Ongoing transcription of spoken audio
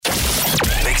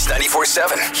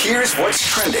94.7. Here's what's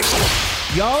trending.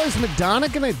 Y'all, is Madonna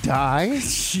gonna die?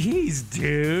 Jeez,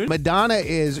 dude. Madonna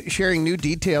is sharing new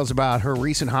details about her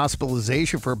recent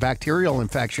hospitalization for a bacterial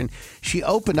infection. She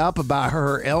opened up about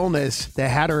her illness that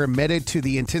had her admitted to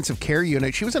the intensive care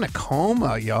unit. She was in a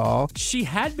coma, y'all. She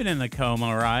had been in the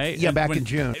coma, right? Yeah, back in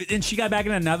June. And she got back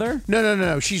in another?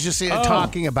 No. She's just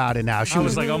talking about it now. She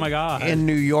was like, oh my God. In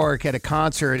New York at a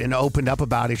concert and opened up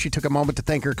about it. She took a moment to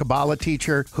thank her Kabbalah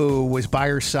teacher who was by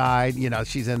her side. You know,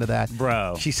 she's into that.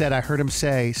 Bro. She said, I heard him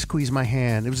say, squeeze my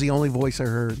hand. It was the only voice I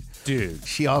heard. Dude.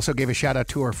 She also gave a shout out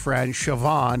to her friend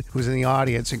Siobhan, who was in the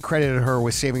audience, and credited her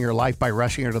with saving her life by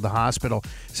rushing her to the hospital.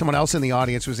 Someone else in the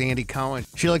audience was Andy Cohen.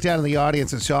 She looked out in the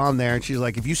audience and saw him there, and she's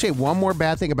like, if you say one more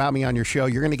bad thing about me on your show,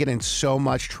 you're going to get in so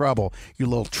much trouble, you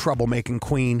little troublemaking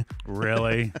queen.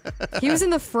 Really? He was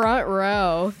in the front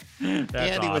row. That's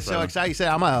Andy was so awesome. excited. He said,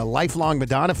 I'm a lifelong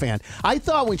Madonna fan. I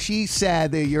thought when she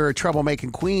said that you're a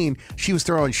troublemaking queen, she was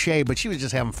throwing shade, but she was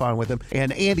just having fun with him.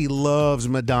 And Andy loves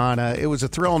Madonna. It was a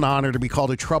thrill and honor to be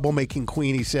called a troublemaking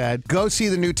queen, he said. Go see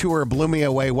the new tour. It blew me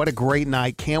away. What a great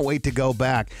night. Can't wait to go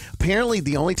back. Apparently,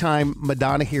 the only time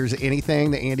Madonna hears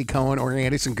anything that Andy Cohen or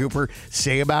Anderson Cooper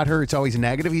say about her, it's always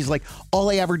negative. He's like,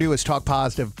 all I ever do is talk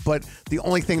positive, but the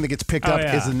only thing that gets picked up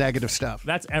is the negative stuff.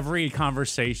 That's every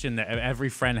conversation that every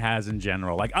friend has in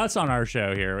general. Like us on our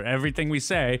show here, everything we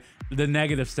say, the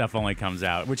negative stuff only comes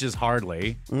out, which is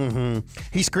hardly. Mm-hmm.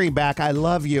 He screamed back, I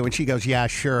love you. And she goes, yeah,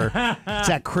 sure. It's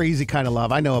that crazy kind of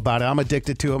love. I know about it. I'm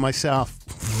addicted to it myself.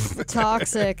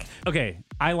 Toxic. Okay,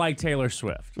 I like Taylor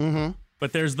Swift. Mm-hmm.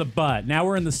 But there's the but. Now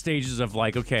we're in the stages of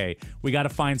like, okay, we got to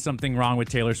find something wrong with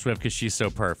Taylor Swift because she's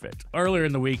so perfect. Earlier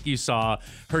in the week, you saw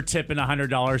her tipping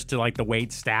 $100 to like the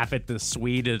wait staff at the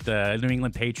suite at the New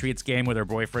England Patriots game with her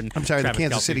boyfriend. I'm sorry, Travis the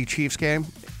Kansas Kelce. City Chiefs game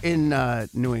in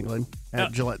New England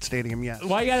at Gillette Stadium, yes.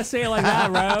 Why you got to say it like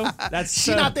that, bro? That's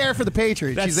She's not there for the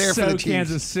Patriots. That's She's there so for the Chiefs.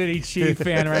 Kansas City Chief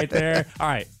fan right there. All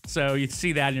right, so you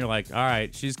see that and you're like, all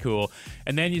right, she's cool.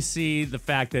 And then you see the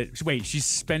fact that, wait, she's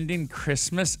spending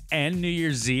Christmas and New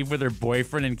Year's Eve with her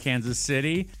boyfriend in Kansas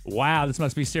City? Wow, this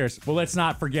must be serious. Well, let's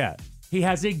not forget, he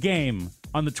has a game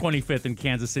on the 25th in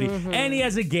Kansas City, and he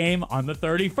has a game on the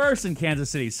 31st in Kansas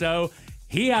City. So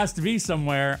he has to be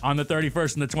somewhere on the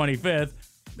 31st and the 25th.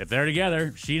 If they're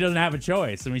together, she doesn't have a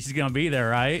choice. I mean, she's going to be there,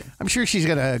 right? I'm sure she's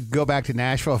going to go back to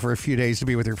Nashville for a few days to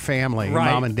be with her family,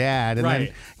 mom and dad,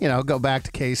 and then, go back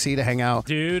to KC to hang out.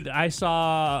 Dude, I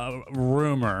saw a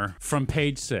rumor from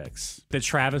Page 6 that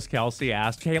Travis Kelce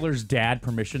asked Taylor's dad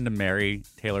permission to marry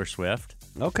Taylor Swift.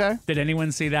 Okay. Did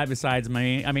anyone see that besides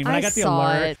me? I mean, when I got the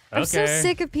saw alert. it. I'm so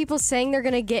sick of people saying they're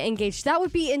going to get engaged. That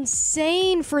would be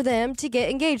insane for them to get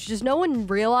engaged. Does no one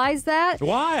realize that?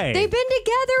 Why? They've been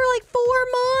together like 4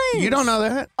 months. You don't know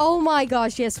that? Oh my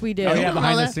gosh, yes we do. Oh, yeah,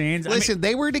 behind the scenes. Listen,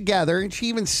 they were together, and she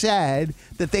even said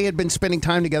that they had been spending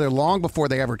time together long before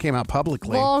they ever came out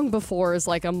publicly. Long before is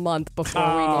like a month before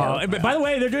we knew. But by the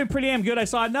way, they're doing pretty damn good. I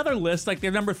saw another list, like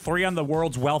they're number 3 on the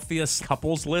world's wealthiest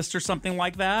couples list or something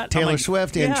like that. Taylor Swift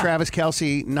and Travis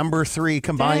Kelce, number 3,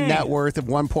 combined net worth of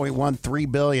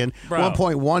 $1.13 billion.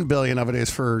 $1.1 billion of it is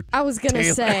for I was going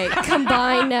to say,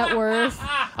 combined net worth.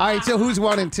 All right, so who's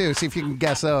 1 and 2? See if you can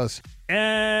guess those.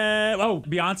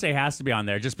 Beyonce has to be on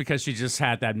there just because she just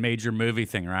had that major movie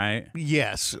thing, right?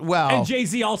 Yes. Well, and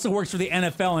Jay-Z also works for the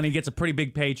NFL and he gets a pretty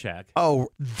big paycheck. Oh,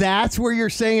 that's where you're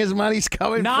saying his money's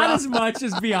coming Not from? as much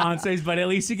as Beyonce's, but at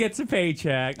least he gets a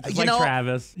paycheck. Just like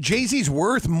Travis. Jay-Z's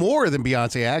worth more than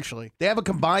Beyonce, actually. They have a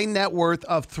combined net worth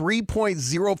of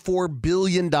 $3.04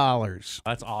 billion.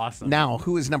 That's awesome. Now,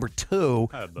 who is number 2,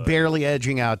 barely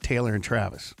edging out Taylor and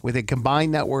Travis, with a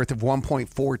combined net worth of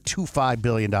 $1.425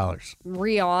 billion.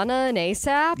 Rihanna and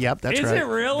ASAP? Yep, that's right. Is it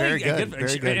really? Very good.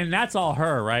 Very good. And that's all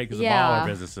her, right? Because of all her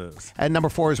businesses. And number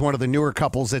 4 is one of the newer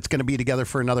couples that's going to be together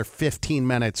for another 15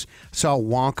 minutes. Saw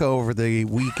Wonka over the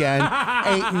weekend.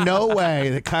 Ain't no way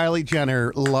that Kylie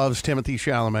Jenner loves Timothée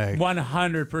Chalamet.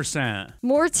 100%.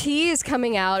 More tea is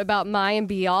coming out about Mayim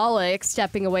Bialik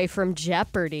stepping away from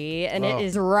Jeopardy, and it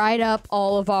is right up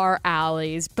all of our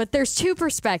alleys. But there's 2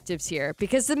 perspectives here,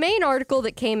 because the main article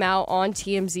that came out on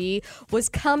TMZ was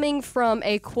coming from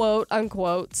a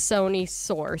quote-unquote Sony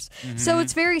source. So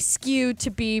it's very skewed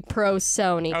to be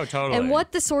pro-Sony. Oh, totally. And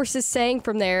what the source is saying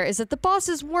from there is that the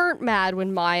bosses weren't mad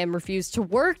when Mayim refused to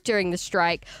work during the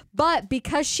strike, but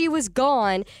because she was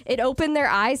gone, it opened their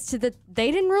eyes to they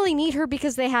didn't really need her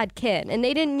because they had Ken, and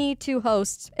they didn't need two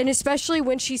hosts. And especially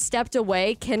when she stepped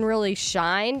away, Ken really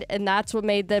shined, and that's what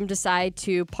made them decide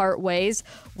to part ways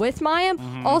with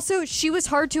Mayim. Also, she was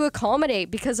hard to accommodate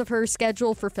because of her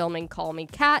schedule for filming Call Me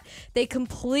Kat. They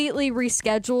completely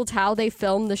rescheduled how they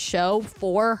filmed the show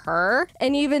for her,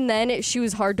 and even then she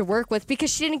was hard to work with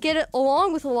because she didn't get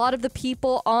along with a lot of the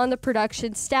people on the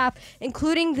production staff,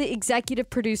 including the executive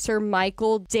producer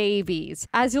Michael Davies.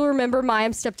 As you'll remember,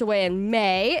 Mayim stepped away in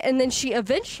May, and then she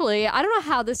eventually, I don't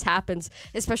know how this happens,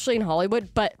 especially in Hollywood,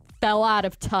 but fell out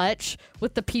of touch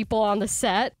with the people on the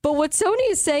set. But what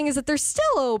Sony is saying is that they're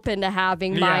still open to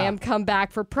having Mayim come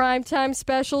back for primetime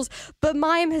specials, but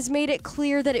Mayim has made it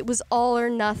clear that it was all or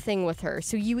nothing with her.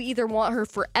 So you either want her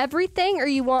for everything or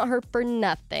you want her for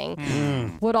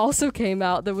nothing. What also came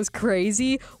out that was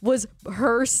crazy was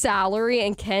her salary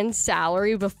and Ken's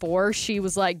salary before she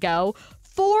was let go.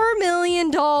 $4 million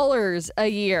a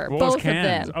year. Both of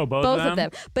them. Oh, both of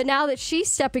them? But now that she's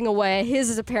stepping away, his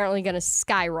is apparently going to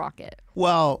skyrocket.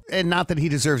 Well, and not that he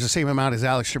deserves the same amount as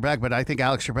Alex Trebek, but I think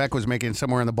Alex Trebek was making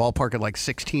somewhere in the ballpark of like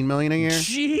 $16 million a year.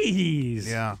 Jeez.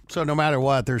 Yeah. So no matter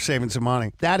what, they're saving some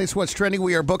money. That is what's trending.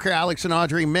 We are Booker, Alex, and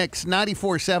Audrey Mix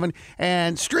 94.7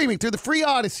 and streaming through the free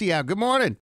Odyssey app. Good morning.